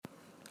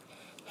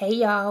Hey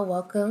y'all,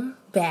 welcome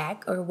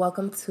back or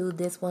welcome to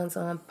This One's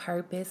on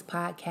Purpose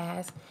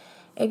podcast.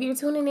 If you're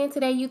tuning in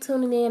today, you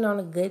tuning in on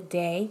a good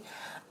day.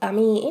 I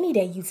mean, any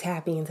day you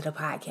tap into the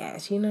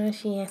podcast, you know what I'm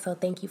saying? So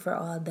thank you for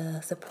all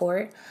the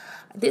support.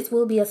 This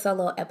will be a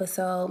solo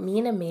episode. Me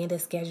and Amanda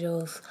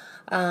schedules.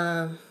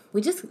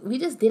 We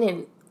just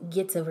didn't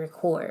get to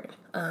record.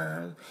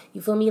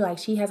 You feel me? Like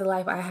she has a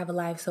life, I have a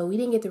life, so we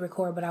didn't get to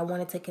record, but I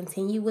wanted to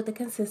continue with the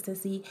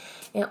consistency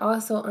and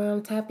also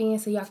tap in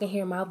so y'all can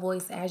hear my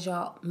voice. As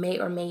y'all may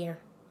or may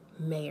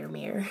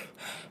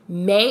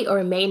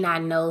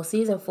not know,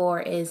 season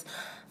 4 is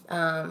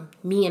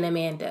me and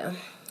Amanda.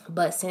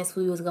 But since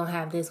we was gonna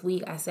have this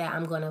week, I said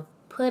I'm gonna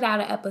put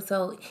out an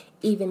episode,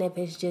 even if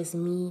it's just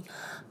me,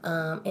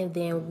 and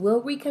then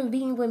we'll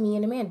reconvene with me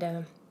and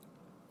Amanda.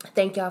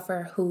 Thank y'all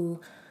for who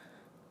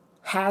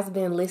has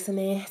been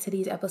listening to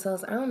these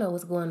episodes. I don't know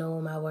what's going on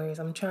with my words.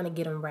 I'm trying to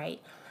get them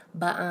right.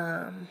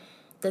 But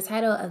the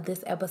title of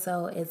this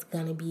episode is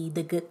going to be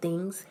The Good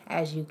Things,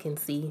 as you can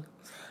see.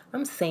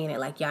 I'm saying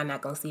it like y'all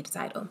not going to see the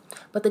title.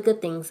 But The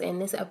Good Things.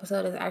 And this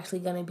episode is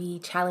actually going to be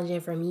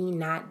challenging for me.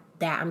 Not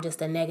that I'm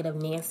just a negative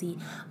Nancy.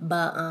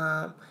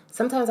 But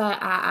sometimes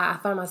I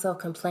find myself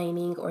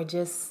complaining or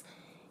just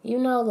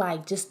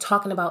just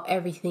talking about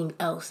everything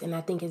else. And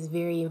I think it's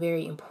very,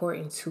 very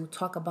important to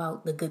talk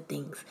about the good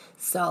things.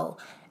 So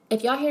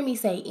if y'all hear me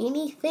say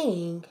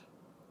anything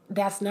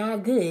that's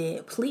not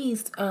good,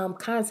 please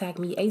contact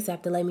me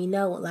ASAP to let me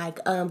know.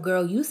 Like,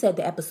 girl, you said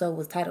the episode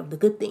was titled The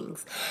Good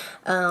Things.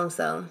 By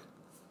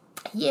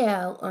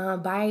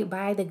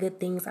the good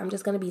things, I'm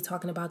just going to be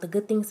talking about the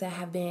good things that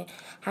have been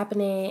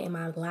happening in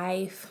my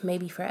life,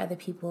 maybe for other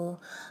people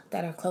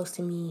that are close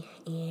to me.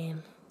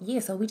 And yeah,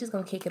 so we just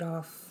going to kick it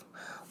off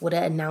with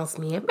an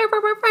announcement.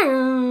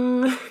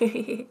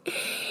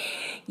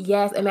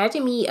 Yes,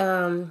 imagine me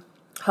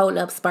holding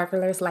up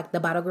sparklers like the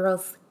Bottle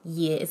Girls.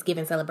 Yeah, it's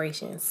giving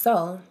celebration.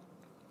 So,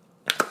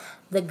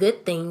 the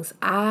good things,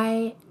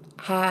 I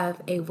have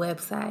a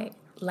website.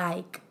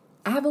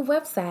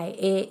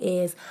 It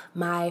is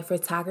my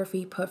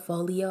photography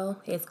portfolio.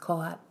 It's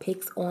called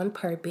Pics on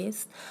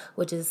Purpose,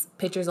 which is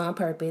Pictures on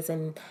Purpose.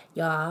 And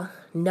y'all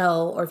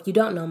know, or if you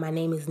don't know, my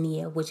name is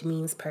Nia, which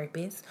means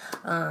purpose.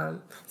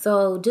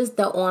 So just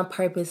the on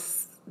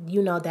purpose,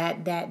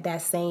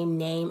 that same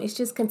name. It's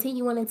just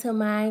continuing into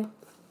my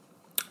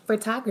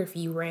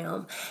photography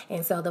realm.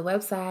 And so the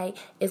website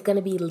is going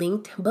to be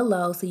linked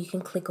below, so you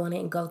can click on it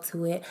and go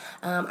to it.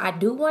 I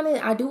do want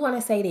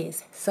to say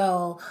this.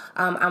 So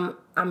I'm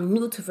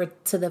new to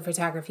the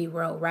photography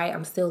world, right?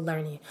 I'm still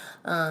learning.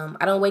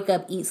 I don't wake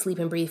up, eat, sleep,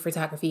 and breathe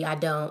photography. I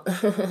don't.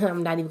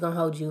 I'm not even gonna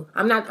hold you.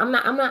 I'm not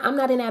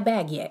in that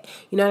bag yet.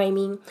 You know what I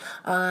mean?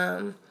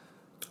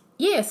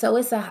 Yeah, so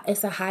it's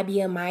a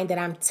hobby of mine that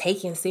I'm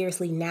taking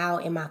seriously now,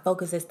 and my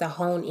focus is to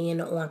hone in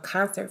on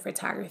concert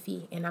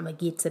photography, and I'm gonna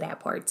get to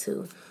that part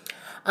too.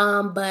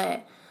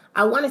 But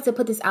I wanted to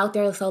put this out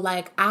there. So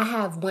I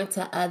have went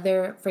to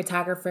other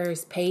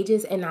photographers'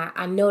 pages, and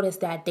I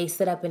noticed that they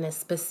set up in a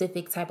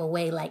specific type of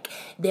way. Like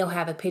they'll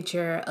have a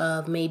picture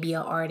of maybe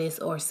an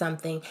artist or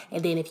something,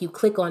 and then if you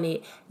click on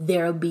it,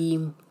 there'll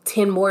be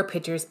 10 more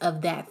pictures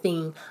of that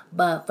thing.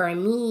 But for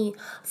me,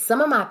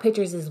 some of my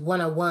pictures is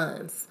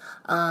one-on-ones.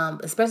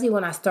 Especially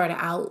when I started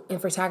out in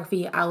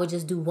photography, I would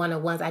just do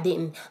one-on-ones. I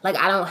don't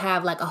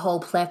have a whole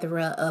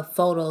plethora of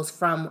photos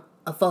from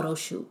a photo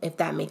shoot, if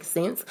that makes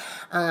sense.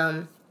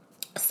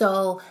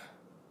 So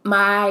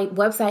my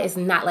website is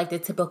not like the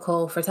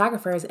typical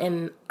photographers,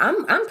 and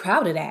I'm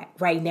proud of that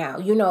right now.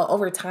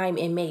 Over time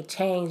it may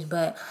change,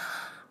 but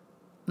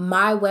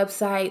my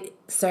website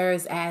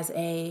serves as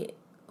a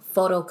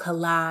photo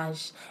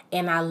collage,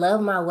 and I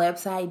love my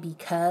website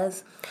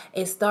because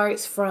it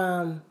starts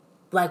from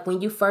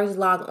when you first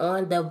log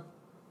on, the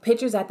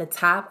pictures at the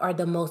top are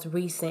the most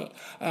recent,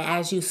 and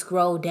as you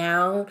scroll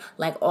down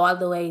all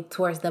the way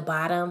towards the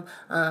bottom,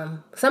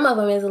 some of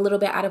them is a little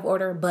bit out of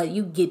order, but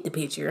you get the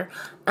picture.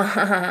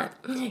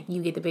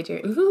 You get the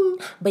picture.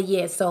 But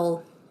yeah,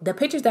 so the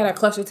pictures that are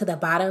closer to the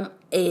bottom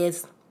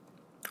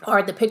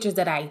are the pictures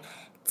that I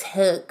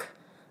took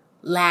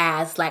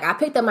last. I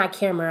picked up my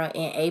camera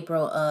in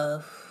April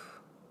of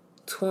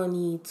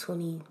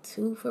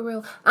 2022 for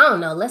real. I don't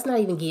know. Let's not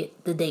even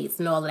get the dates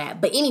and all of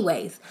that. But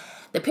anyways,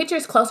 the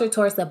pictures closer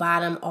towards the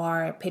bottom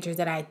are pictures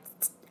that I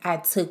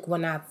took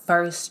when I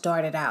first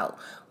started out.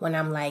 When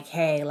I'm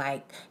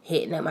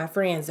hitting up my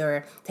friends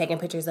or taking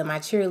pictures of my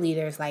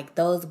cheerleaders.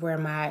 Those were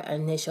my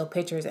initial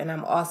pictures. And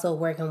I'm also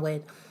working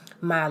with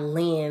my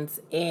lens.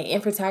 And in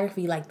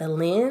photography, the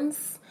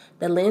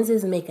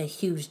lenses make a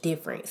huge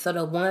difference. So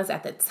the ones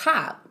at the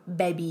top,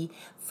 baby,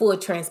 full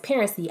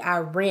transparency, I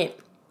rent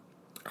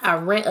a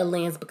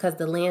lens because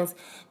the lens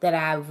that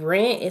I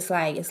rent, it's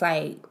like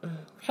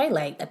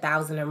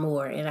 $1,000 or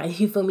more. And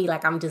you feel me?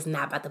 I'm just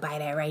not about to buy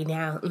that right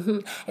now.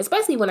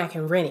 Especially when I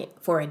can rent it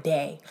for a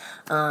day.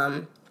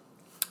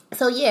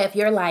 So yeah, if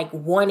you're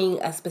wanting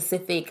a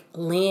specific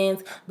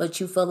lens, but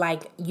you feel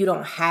like you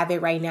don't have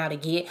it right now to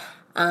get,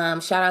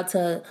 Shout out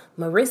to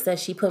Marissa.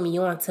 She put me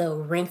on to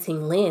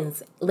renting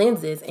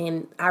lenses,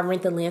 and I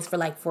rent the lens for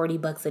like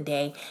 $40 a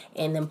day,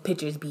 and them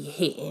pictures be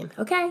hitting.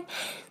 Okay,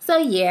 so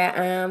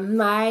yeah,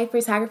 my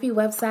photography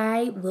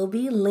website will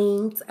be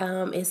linked.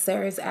 It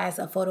serves as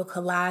a photo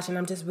collage, and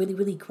I'm just really,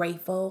 really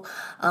grateful.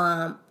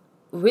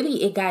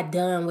 Really, it got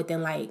done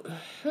within like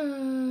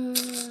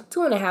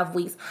 2.5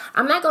 weeks.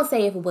 I'm not gonna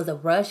say if it was a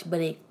rush,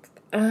 but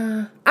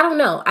I don't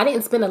know. I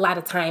didn't spend a lot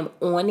of time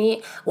on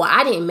it. Well,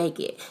 I didn't make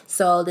it.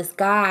 So this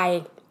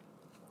guy,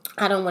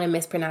 I don't want to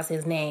mispronounce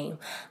his name,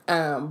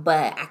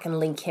 but I can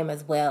link him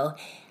as well.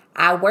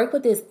 I work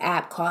with this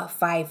app called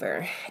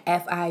Fiverr,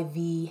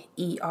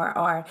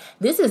 Fiverr.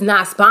 This is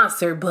not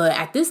sponsored, but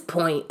at this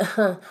point,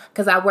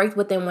 because I worked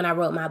with them when I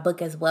wrote my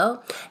book as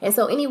well. And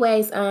so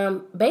anyways,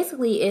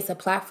 basically it's a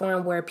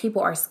platform where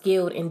people are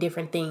skilled in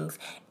different things.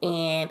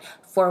 And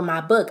for my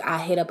book, I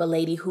hit up a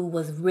lady who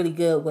was really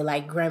good with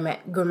like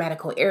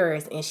grammatical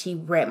errors, and she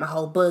read my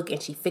whole book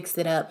and she fixed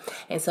it up.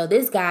 And so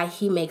this guy,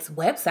 he makes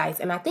websites,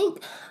 and I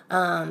think,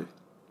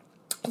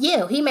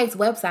 yeah, he makes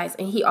websites,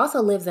 and he also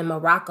lives in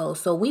Morocco.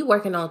 So we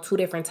working on 2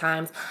 different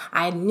times.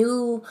 I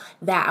knew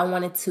that I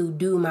wanted to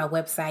do my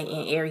website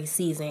in Aries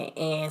season,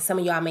 and some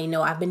of y'all may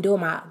know I've been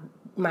doing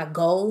my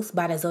goals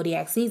by the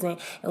zodiac season,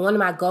 and one of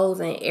my goals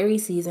in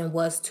Aries season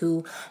was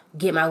to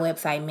get my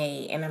website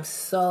made, and I'm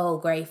so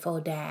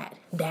grateful that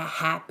that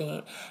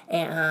happened.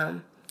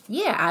 And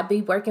yeah, I'd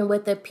be working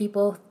with the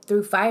people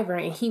through Fiverr,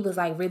 and he was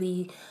like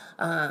really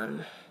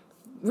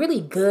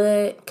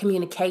good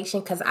communication,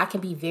 because I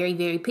can be very,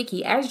 very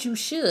picky, as you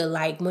should,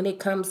 like when it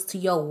comes to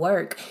your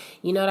work,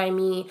 you know what I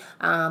mean?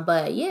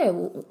 But yeah,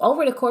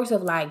 over the course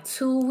of like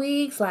 2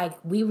 weeks, like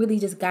we really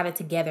just got it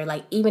together,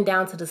 like even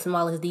down to the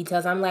smallest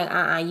details. I'm like,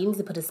 you need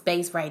to put a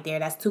space right there.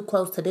 That's too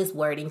close to this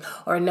wording.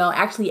 Or no,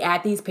 actually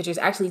add these pictures,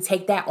 actually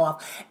take that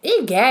off.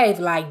 It gave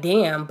like,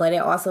 damn, but it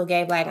also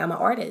gave like, I'm an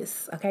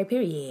artist, okay,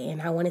 period.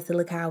 And I wanted to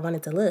look how I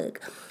wanted to look.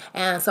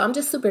 And so I'm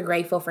just super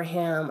grateful for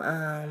him.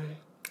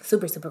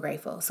 Super, super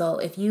grateful. So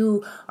if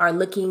you are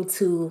looking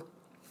to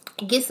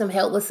get some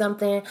help with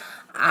something,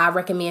 I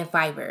recommend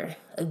Fiverr.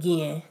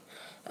 Again,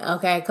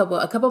 okay, a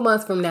couple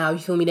months from now, you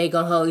feel me, they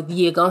go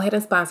ahead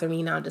and sponsor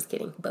me. No, I'm just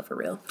kidding, but for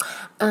real.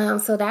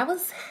 So that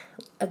was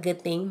a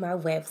good thing. My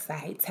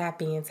website,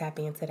 tap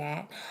into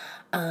that.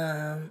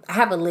 I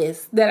have a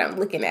list that I'm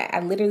looking at.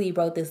 I literally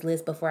wrote this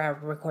list before I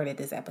recorded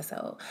this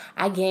episode.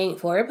 I gained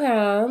 4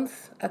 pounds.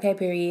 Okay,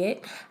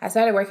 period. I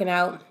started working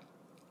out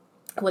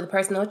with a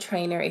personal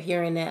trainer. If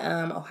you're in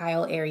the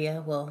Ohio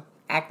area, well,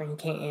 Akron,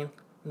 Canton,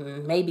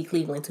 maybe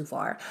Cleveland, too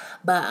far,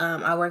 but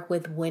I work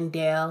with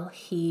Wendell.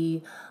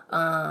 He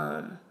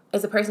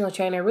is a personal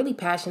trainer, really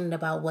passionate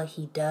about what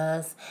he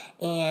does,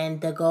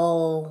 and the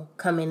goal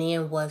coming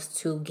in was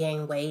to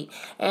gain weight.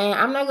 And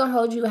I'm not gonna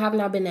hold you, I have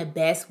not been the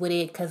best with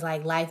it, because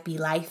like life be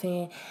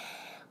lifing.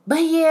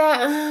 But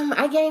yeah,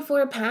 I gained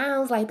 4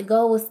 pounds. Like the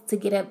goal was to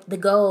get up to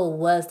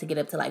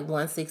like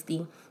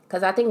 160.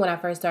 Because I think when I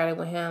first started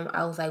with him,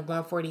 I was like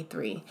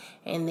 143.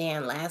 And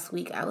then last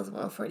week, I was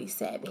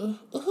 147.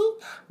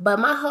 But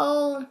my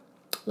whole,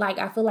 like,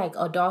 I feel like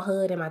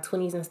adulthood in my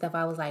 20s and stuff,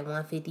 I was like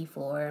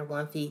 154,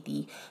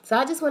 150. So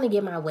I just want to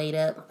get my weight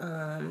up.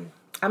 I'm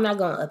not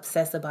going to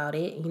obsess about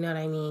it. You know what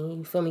I mean?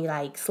 You feel me?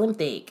 Like, slim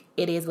thick.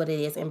 It is what it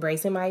is.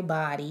 Embracing my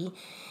body.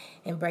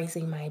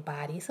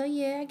 So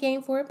yeah, I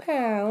gained 4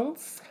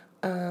 pounds.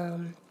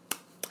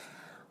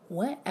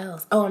 What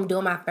else? Oh, I'm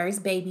doing my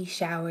first baby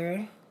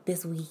shower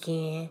this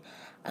weekend.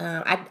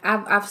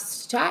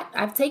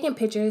 I've taken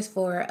pictures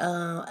for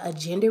a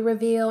gender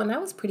reveal, and that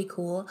was pretty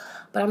cool.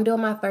 But I'm doing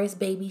my first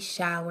baby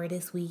shower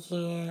this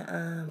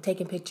weekend.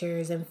 Taking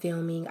pictures and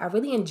filming. I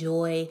really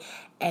enjoy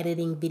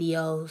editing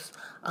videos.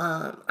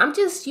 I'm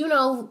just,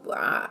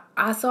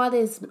 I saw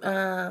this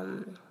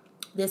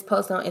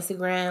post on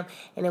Instagram,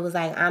 and it was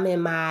like, I'm in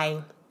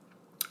my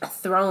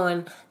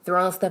throwing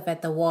stuff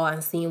at the wall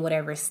and seeing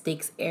whatever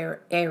sticks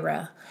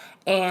era.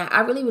 And I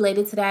really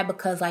related to that,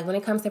 because like when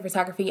it comes to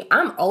photography,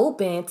 I'm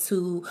open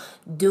to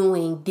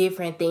doing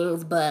different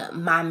things, but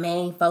my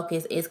main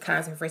focus is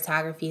concert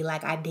photography.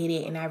 Like I did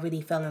it and I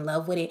really fell in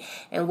love with it.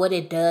 And what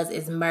it does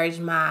is merge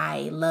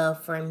my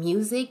love for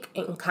music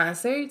and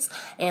concerts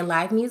and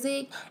live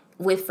music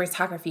with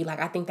photography. Like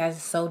I think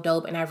that's so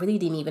dope, and I really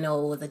didn't even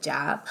know it was a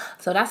job.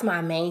 So that's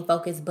my main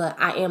focus, but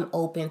I am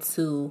open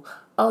to,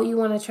 oh, you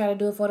want to try to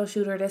do a photo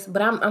shoot or this?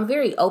 But I'm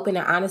very open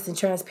and honest and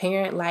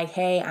transparent. Like,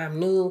 hey, I'm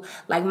new.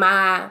 Like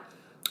my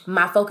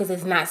focus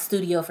is not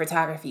studio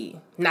photography.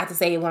 Not to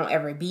say it won't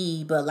ever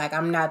be, but like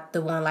I'm not the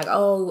one like,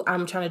 oh,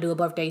 I'm trying to do a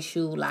birthday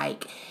shoot.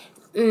 Like,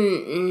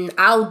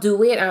 I'll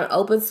do it. I'm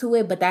open to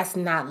it, but that's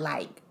not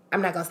like,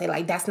 I'm not going to say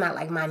like, that's not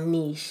like my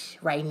niche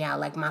right now.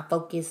 Like my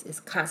focus is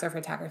concert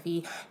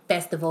photography,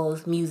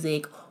 festivals,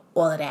 music,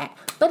 all of that.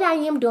 But I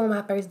am doing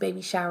my first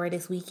baby shower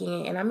this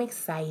weekend, and I'm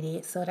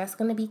excited. So that's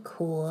going to be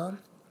cool.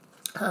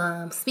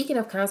 Speaking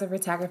of concert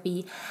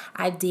photography,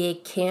 I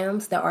did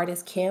the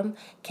artist Kim,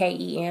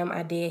 Kem.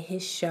 I did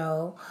his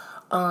show.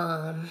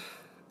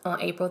 on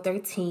April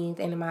 13th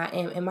in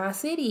my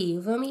city.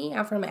 You feel me?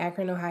 I'm from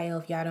Akron, Ohio,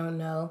 if y'all don't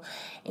know.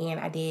 And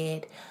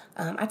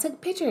I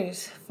took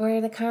pictures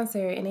for the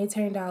concert, and they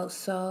turned out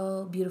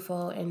so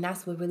beautiful. And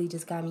that's what really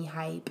just got me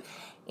hype.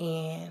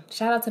 And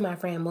shout out to my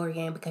friend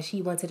Morgan, because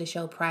she went to the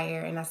show prior,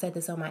 and I said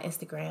this on my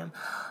Instagram.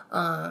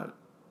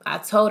 I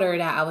told her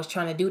that I was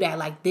trying to do that.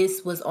 Like,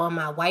 this was on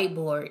my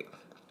whiteboard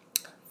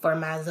for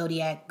my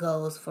zodiac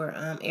goals for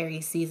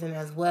Aries season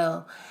as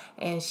well.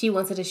 And she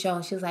went to the show,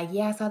 and she was like,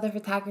 yeah, I saw the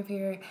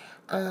photographer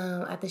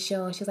at the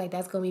show. And she was like,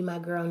 that's going to be my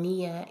girl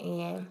Nia.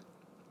 And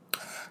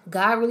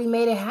God really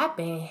made it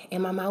happen.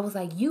 And my mom was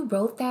like, you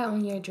wrote that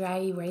on your dry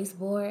erase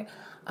board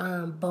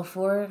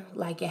before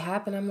like it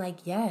happened? I'm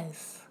like,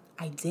 yes,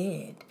 I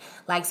did.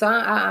 Like, so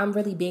I'm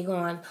really big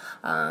on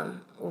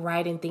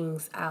writing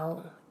things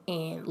out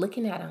and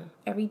looking at them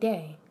every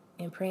day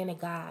and praying to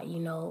God,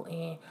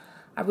 and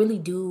I really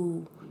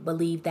do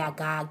believe that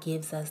God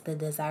gives us the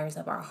desires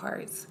of our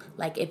hearts.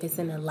 Like, if it's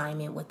in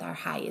alignment with our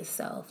highest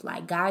self.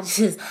 Like, God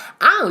just,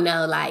 I don't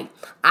know, like,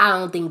 I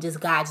don't think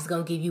just God just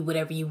gonna give you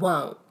whatever you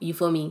want. You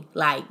feel me?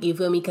 Like, you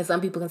feel me? Because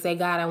some people can say,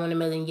 God, I want $1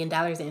 million,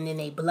 and then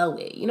they blow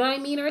it. You know what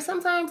I mean? Or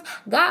sometimes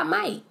God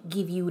might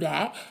give you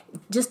that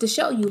just to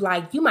show you,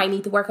 like, you might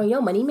need to work on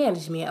your money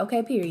management.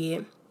 Okay,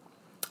 period.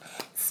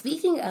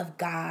 Speaking of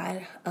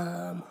God,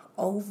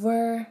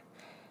 over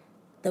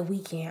the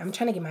weekend, I'm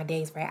trying to get my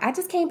days right. I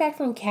just came back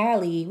from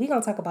Cali. We're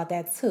gonna talk about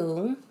that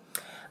too.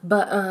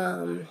 But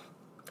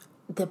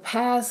the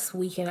past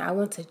weekend I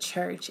went to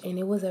church, and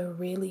it was a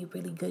really,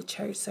 really good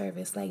church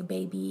service. Like,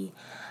 baby,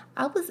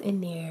 I was in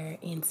there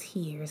in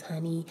tears,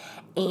 honey.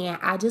 And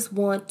I just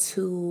want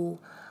to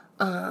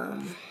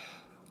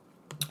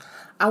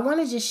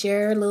just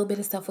share a little bit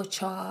of stuff with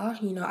y'all.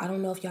 I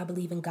don't know if y'all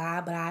believe in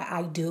God, but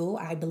I do.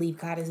 I believe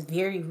God is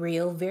very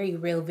real,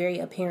 very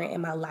apparent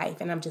in my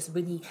life. And I'm just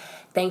really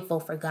thankful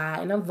for God.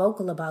 And I'm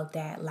vocal about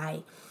that.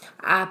 Like,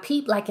 I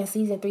peep, like in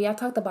season 3, I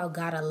talked about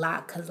God a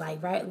lot because,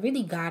 like, right,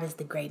 really God is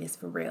the greatest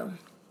for real.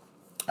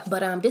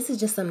 But this is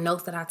just some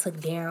notes that I took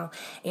down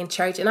in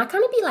church. And I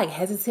kind of be, like,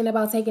 hesitant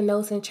about taking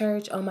notes in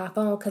church on my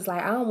phone because,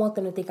 like, I don't want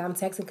them to think I'm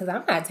texting, because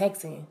I'm not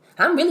texting.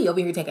 I'm really over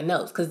here taking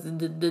notes because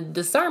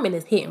the sermon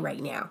is hitting right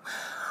now.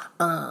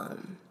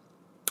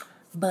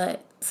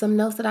 But some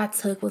notes that I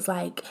took was,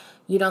 like,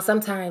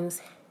 sometimes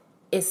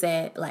it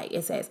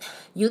says,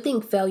 you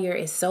think failure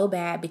is so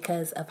bad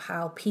because of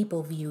how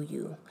people view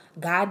you.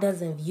 God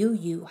doesn't view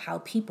you how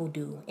people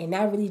do. And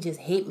that really just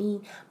hit me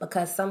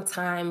because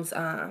sometimes,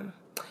 I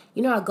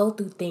go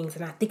through things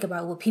and I think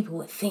about what people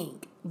would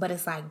think. But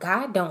it's like,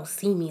 God don't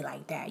see me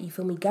like that. You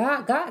feel me?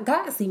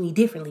 God see me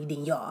differently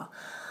than y'all.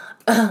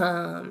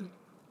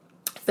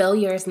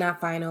 Failure is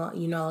not final.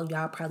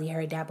 Y'all probably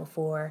heard that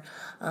before.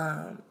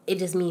 It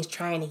just means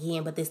trying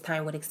again, but this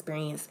time with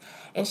experience.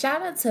 And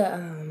shout out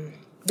to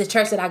the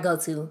church that I go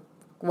to.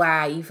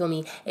 Wow, you feel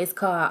me? It's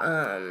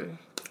called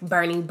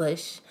Burning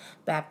Bush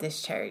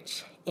Baptist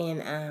Church.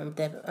 And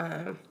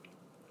the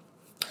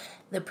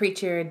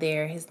preacher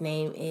there, his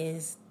name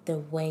is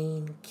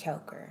Dwayne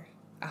Kelker.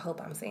 I hope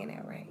I'm saying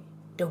that right.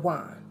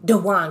 Dewan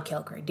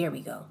Kelker. There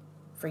we go.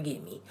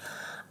 Forgive me.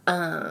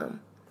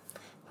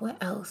 What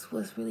else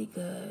was really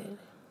good?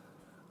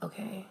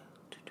 Okay.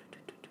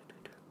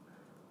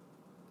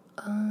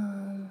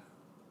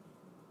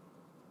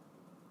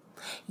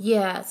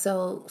 Yeah,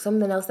 so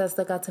something else that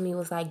stuck out to me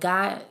was like,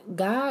 God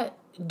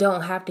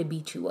don't have to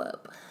beat you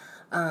up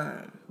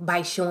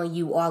by showing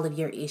you all of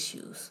your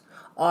issues.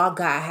 All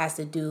God has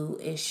to do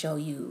is show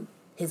you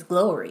his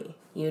glory,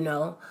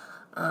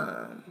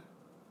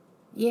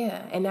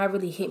 Yeah, and that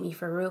really hit me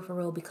for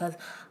real, because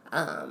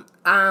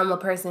I'm a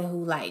person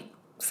who, like,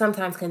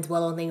 sometimes can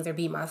dwell on things or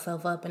beat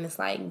myself up, and it's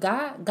like,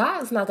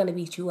 God's not going to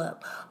beat you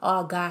up.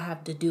 All God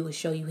have to do is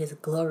show you his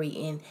glory,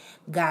 and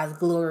God's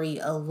glory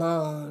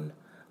alone,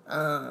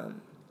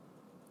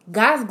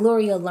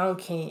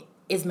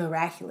 is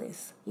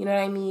miraculous. You know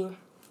what I mean?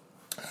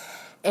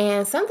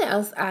 And something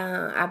else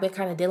I've been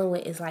kind of dealing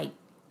with is, like,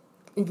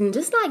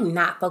 just, like,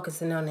 not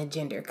focusing on the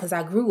gender, because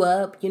I grew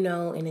up, in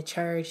the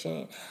church,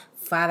 and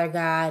Father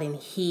God and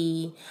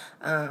he,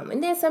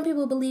 and then some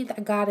people believe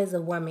that God is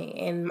a woman,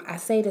 and I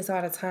say this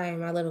all the time.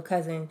 My little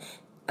cousin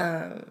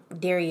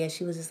Daria,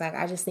 she was just like,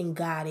 I just think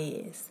God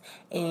is,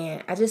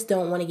 and I just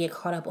don't want to get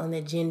caught up on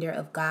the gender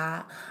of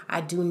God.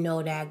 I do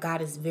know that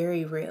God is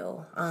very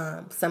real.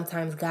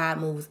 Sometimes God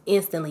moves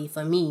instantly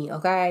for me,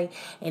 okay,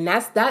 and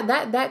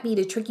that be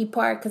the tricky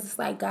part, because it's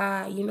like,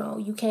 God,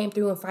 you came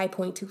through in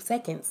 5.2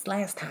 seconds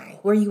last time.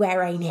 Where you at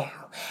right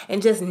now?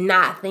 And just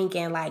not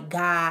thinking like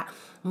God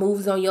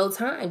moves on your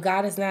time.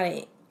 God is not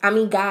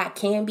God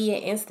can be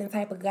an instant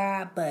type of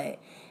God, but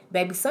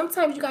baby,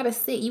 sometimes you gotta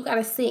sit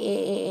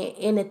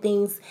in the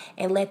things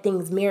and let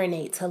things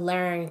marinate to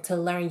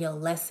learn your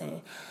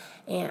lesson.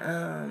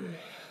 And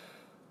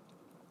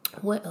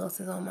what else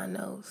is on my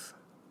nose?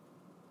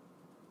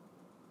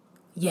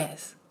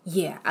 Yes.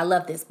 Yeah, I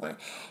love this one.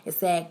 It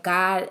said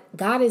God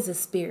is a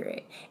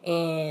spirit,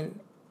 and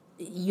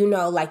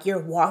like your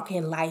walk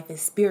in life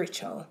is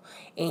spiritual,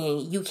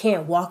 and you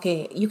can't walk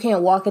it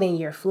in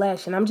your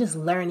flesh. And I'm just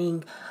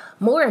learning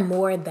more and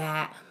more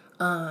that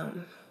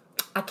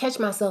I catch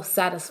myself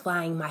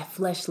satisfying my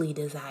fleshly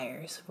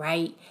desires,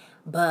 right?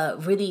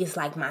 But really it's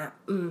like my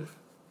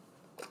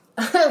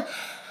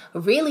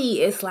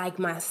really it's like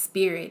my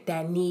spirit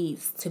that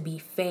needs to be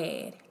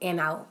fed.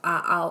 And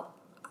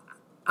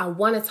I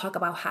want to talk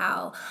about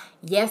how,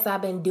 yes,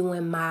 I've been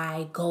doing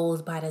my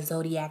goals by the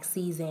zodiac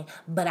season,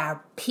 but I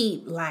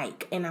peep I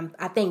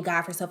thank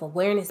God for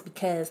self-awareness,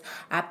 because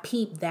I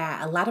peeped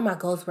that a lot of my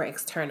goals were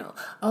external.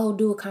 Oh,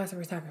 do a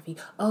concert photography.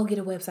 Oh, get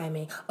a website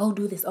made. Oh,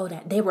 do this. Oh,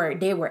 that. They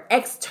were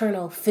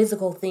external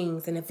physical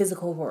things in the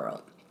physical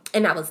world.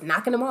 And I was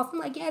knocking them off. I'm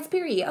like, yes,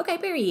 period. Okay,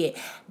 period.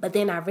 But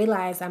then I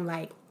realized, I'm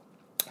like,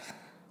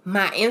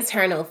 my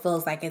internal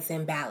feels like it's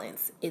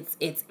imbalance.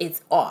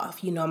 It's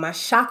off. My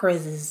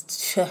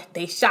chakras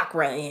they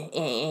chakra,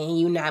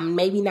 and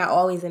maybe not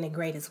always in the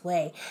greatest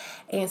way.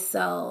 And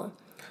so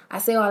I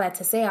say all that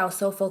to say I was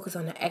so focused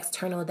on the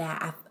external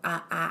that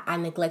I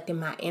neglected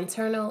my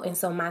internal. And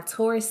so my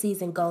Taurus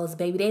season goals,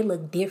 baby, they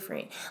look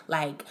different.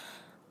 Like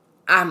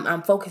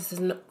I'm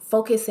focusing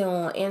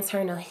on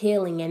internal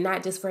healing, and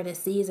not just for the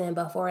season,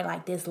 but for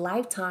like this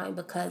lifetime,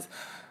 because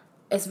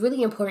it's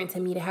really important to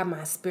me to have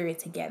my spirit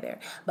together,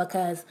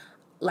 because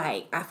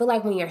like I feel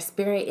like when your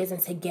spirit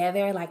isn't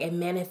together, like it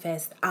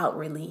manifests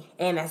outwardly.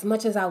 And as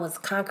much as I was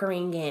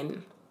conquering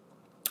and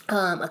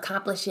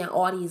accomplishing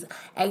all these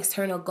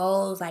external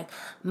goals, like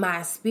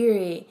my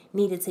spirit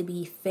needed to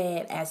be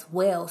fed as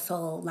well.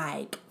 So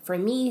like for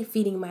me,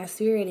 feeding my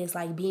spirit is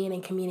like being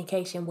in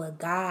communication with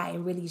God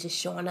and really just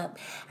showing up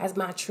as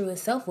my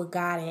truest self with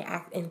God,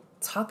 and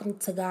talking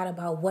to God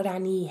about what I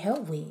need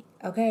help with.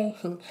 Okay,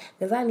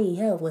 because I need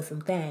help with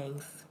some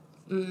things.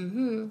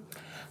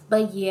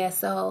 But yeah,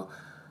 so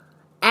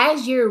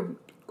as you're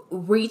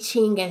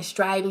reaching and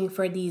striving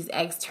for these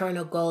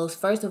external goals,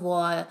 first of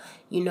all,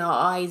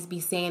 always be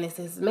saying this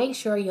is, make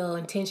sure your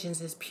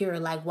intentions is pure.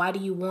 Like, why do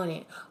you want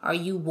it? Are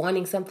you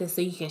wanting something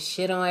so you can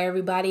shit on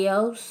everybody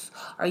else?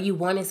 Are you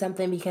wanting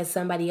something because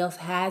somebody else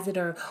has it?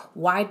 Or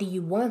why do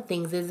you want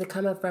things? Is it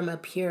coming from a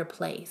pure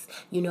place?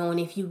 And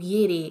if you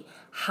get it,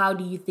 how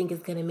do you think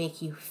it's going to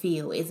make you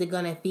feel? Is it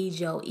going to feed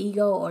your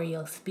ego or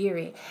your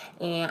spirit?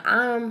 And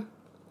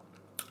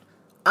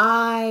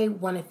I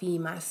want to feed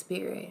my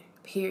spirit,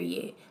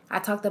 period. I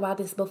talked about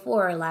this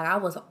before. Like, I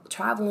was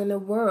traveling the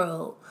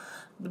world,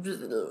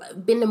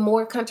 been to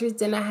more countries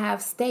than I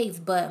have states,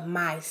 but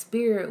my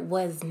spirit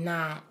was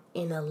not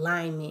in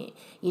alignment.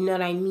 You know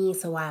what I mean?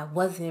 So I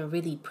wasn't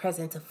really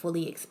present to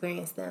fully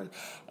experience them.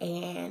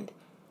 And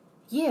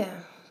yeah,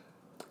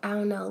 I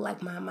don't know.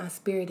 Like my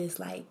spirit is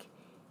like,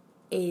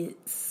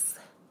 it's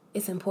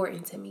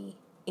important to me,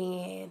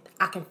 and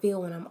I can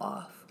feel when I'm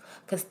off,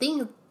 because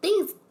things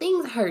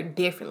hurt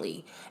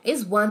differently.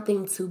 It's one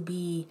thing to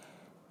be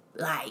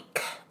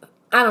like,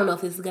 I don't know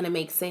if this is gonna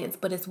make sense,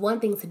 but it's one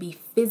thing to be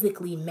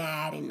physically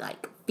mad and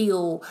like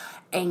feel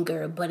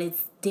anger, but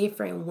it's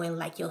different when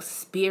like your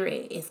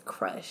spirit is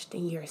crushed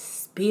and your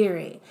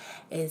spirit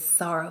is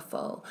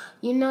sorrowful.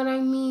 You know what I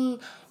mean?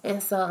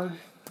 And so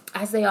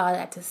I say all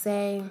that to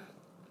say,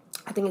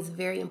 I think it's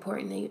very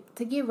important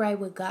to get right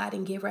with God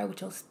and get right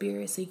with your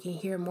spirit, so you can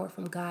hear more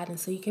from God, and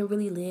so you can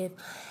really live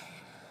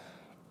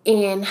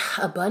in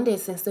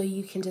abundance, and so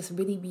you can just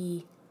really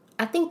be.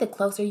 I think the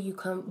closer you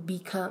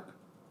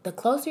the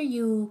closer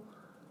you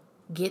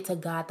get to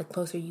God, the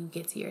closer you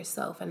get to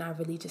yourself. And I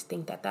really just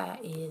think that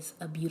is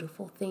a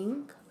beautiful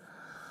thing.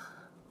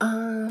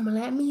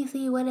 Let me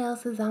see what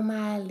else is on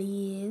my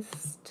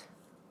list.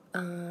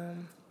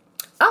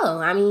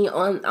 I mean,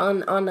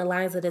 on the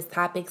lines of this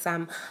topics,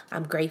 I'm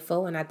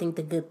grateful, and I think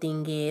the good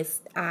thing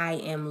is I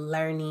am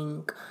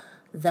learning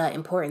the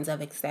importance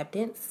of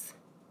acceptance,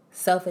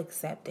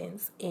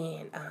 self-acceptance,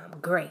 and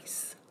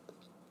grace.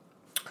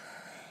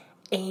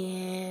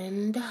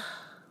 And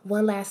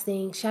one last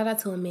thing, shout out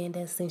to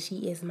Amanda, since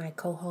she is my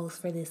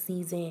co-host for this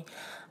season.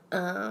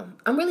 I'm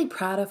really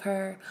proud of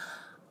her.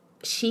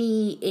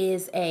 She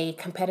is a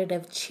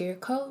competitive cheer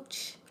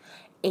coach,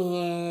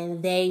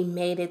 and they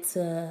made it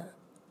to,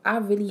 I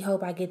really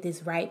hope I get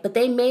this right, but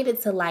they made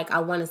it to, like, I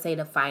want to say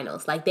the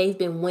finals. Like, they've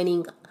been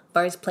winning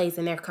first place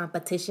in their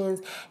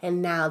competitions,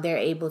 and now they're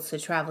able to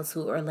travel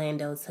to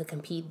Orlando to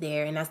compete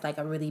there, and that's like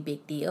a really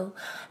big deal.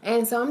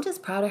 And so I'm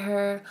just proud of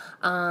her.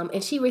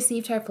 And she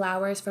received her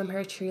flowers from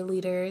her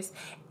cheerleaders.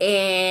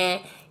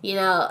 And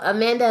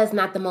Amanda is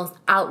not the most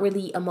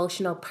outwardly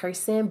emotional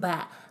person,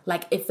 but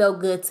like it felt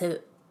good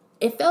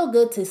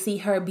to see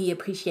her be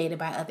appreciated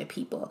by other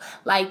people.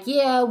 Like,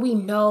 yeah, we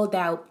know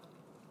that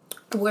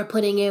we're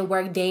putting in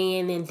work day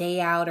in and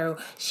day out, or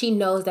she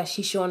knows that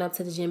she's showing up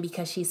to the gym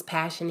because she's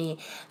passionate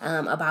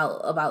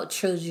about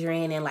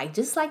children, and like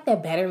just like the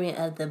betterment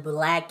of the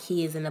Black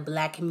kids in the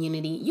Black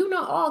community.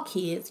 All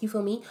kids, you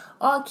feel me?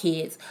 All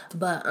kids.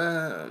 But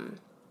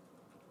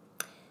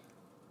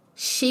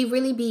she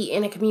really be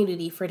in a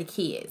community for the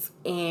kids,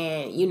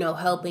 and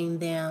helping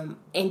them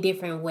in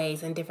different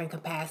ways, in different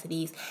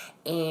capacities.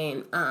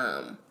 And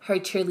her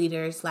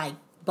cheerleaders, like,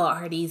 bought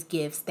her these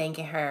gifts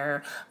thanking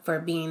her for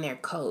being their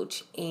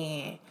coach.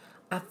 And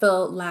I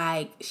felt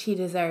like she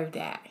deserved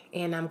that.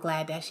 And I'm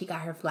glad that she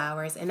got her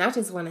flowers. And I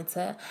just wanted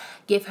to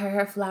give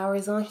her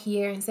flowers on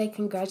here and say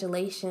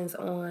congratulations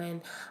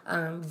on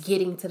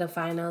getting to the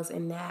finals,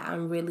 and that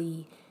I'm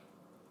really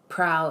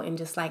proud and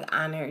just like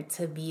honored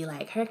to be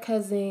like her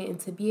cousin and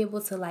to be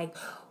able to like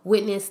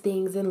witness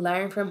things and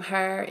learn from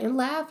her and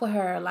laugh with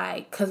her.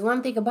 Like, because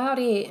one thing about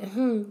it,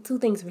 two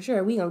things for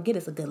sure, we gonna get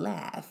us a good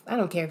laugh. I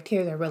don't care if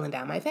tears are rolling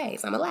down my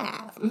face, I'ma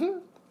laugh.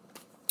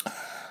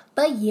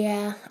 But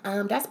yeah,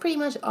 that's pretty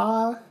much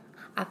all.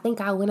 I think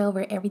I went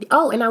over everything.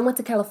 Oh, and I went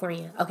to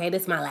California. Okay,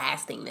 this is my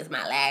last thing.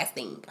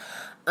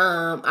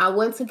 I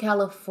went to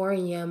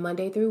California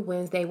Monday through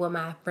Wednesday with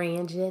my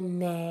friend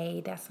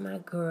Janae. That's my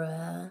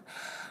girl.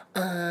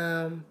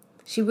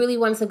 She really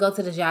wanted to go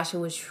to the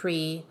Joshua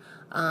Tree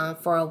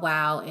for a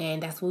while,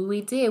 and that's what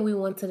we did. We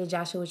went to the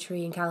Joshua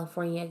Tree in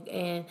California,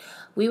 and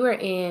we were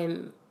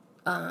in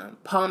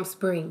Palm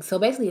Springs. So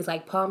basically, it's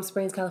like Palm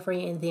Springs,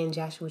 California, and then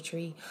Joshua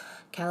Tree,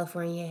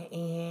 California,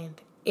 and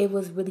it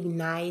was really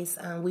nice.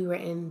 We were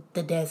in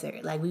the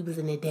desert, like we was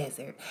in the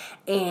desert,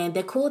 and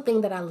the cool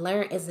thing that I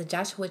learned is the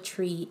Joshua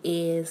Tree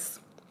is.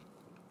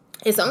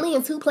 It's only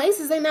in 2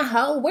 places in the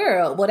whole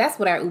world. Well, that's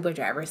what our Uber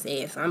driver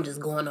said, so I'm just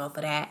going off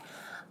of that.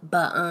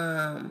 But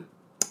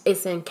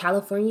it's in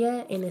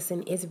California and it's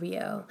in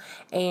Israel.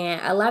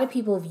 And a lot of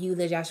people view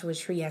the Joshua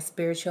Tree as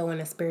spiritual and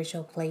a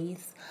spiritual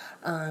place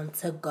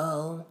to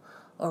go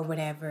or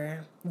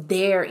whatever.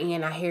 There,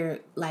 and I hear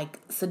like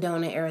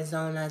Sedona,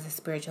 Arizona is a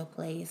spiritual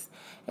place.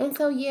 And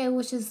so, yeah, it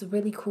was just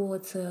really cool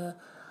to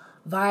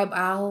vibe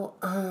out.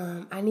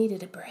 I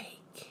needed a break.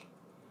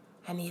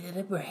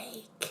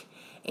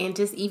 And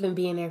just even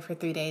being there for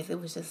 3 days, it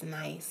was just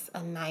nice.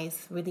 A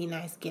nice, really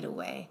nice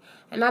getaway.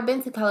 And I've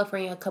been to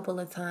California a couple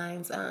of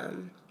times. I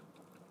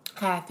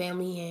had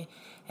family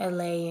in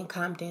LA and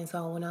Compton,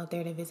 so I went out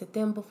there to visit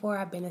them before.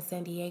 I've been to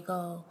San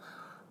Diego.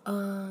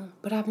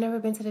 But I've never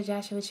been to the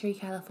Joshua Tree,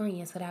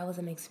 California, so that was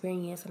an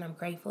experience, and I'm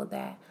grateful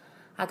that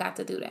I got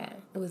to do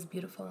that. It was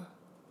beautiful,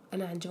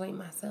 and I enjoyed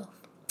myself.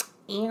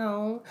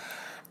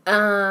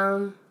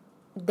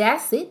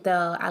 That's it,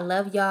 though. I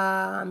love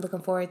y'all. I'm looking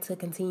forward to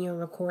continuing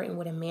recording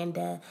with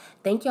Amanda.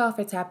 Thank y'all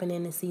for tapping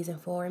into season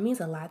 4. It means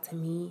a lot to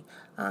me.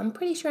 I'm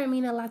pretty sure it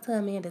means a lot to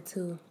Amanda,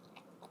 too.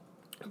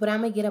 But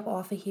I'm going to get up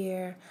off of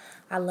here.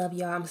 I love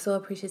y'all. I'm so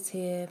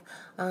appreciative.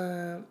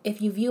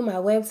 If you view my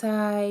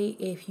website,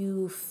 if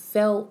you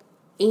felt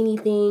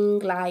anything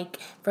like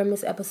from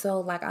this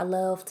episode, like I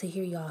love to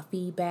hear y'all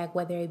feedback,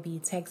 whether it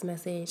be text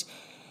message.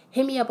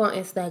 Hit me up on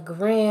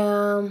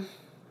Instagram.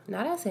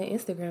 Not I said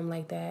Instagram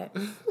like that.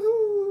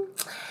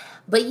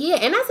 But yeah,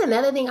 and that's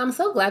another thing. I'm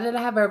so glad that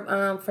I have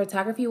a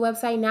photography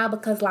website now,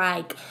 because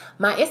like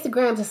my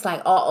Instagram just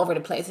like all over the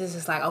place. It's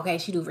just like, okay,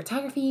 she do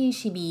photography,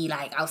 she be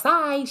like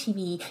outside, she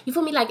be, you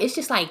feel me? Like it's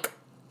just like,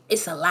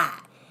 it's a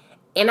lot.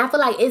 And I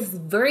feel like it's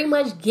very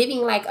much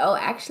giving like, oh,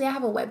 actually I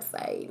have a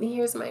website. And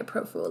here's my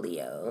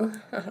portfolio.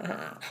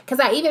 Because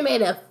I even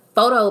made a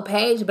photo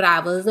page, but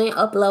I wasn't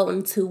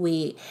uploading to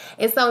it.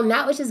 And so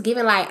now it's just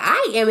giving like,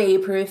 I am a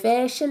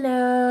professional.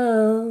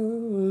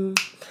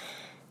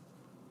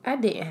 I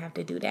didn't have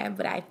to do that,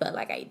 but I felt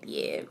like I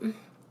did.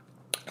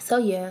 So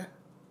yeah,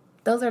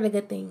 those are the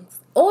good things.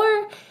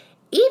 Or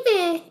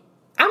even,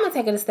 I'm going to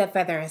take it a step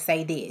further and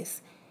say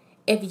this.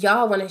 If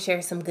y'all want to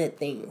share some good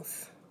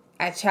things,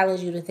 I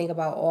challenge you to think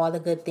about all the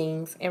good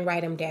things and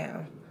write them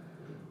down.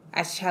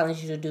 I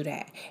challenge you to do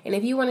that. And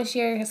if you want to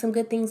share some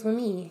good things with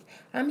me,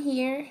 I'm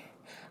here.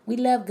 We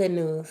love good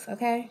news,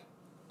 okay?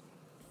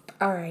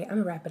 All right, I'm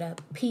going to wrap it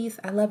up. Peace.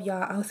 I love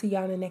y'all. I'll see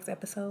y'all in the next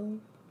episode.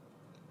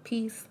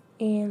 Peace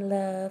and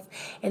love.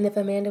 And if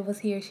Amanda was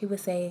here, she would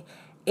say,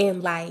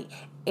 and light.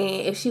 And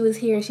if she was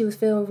here and she was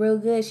feeling real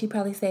good, she'd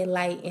probably say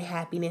light and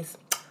happiness.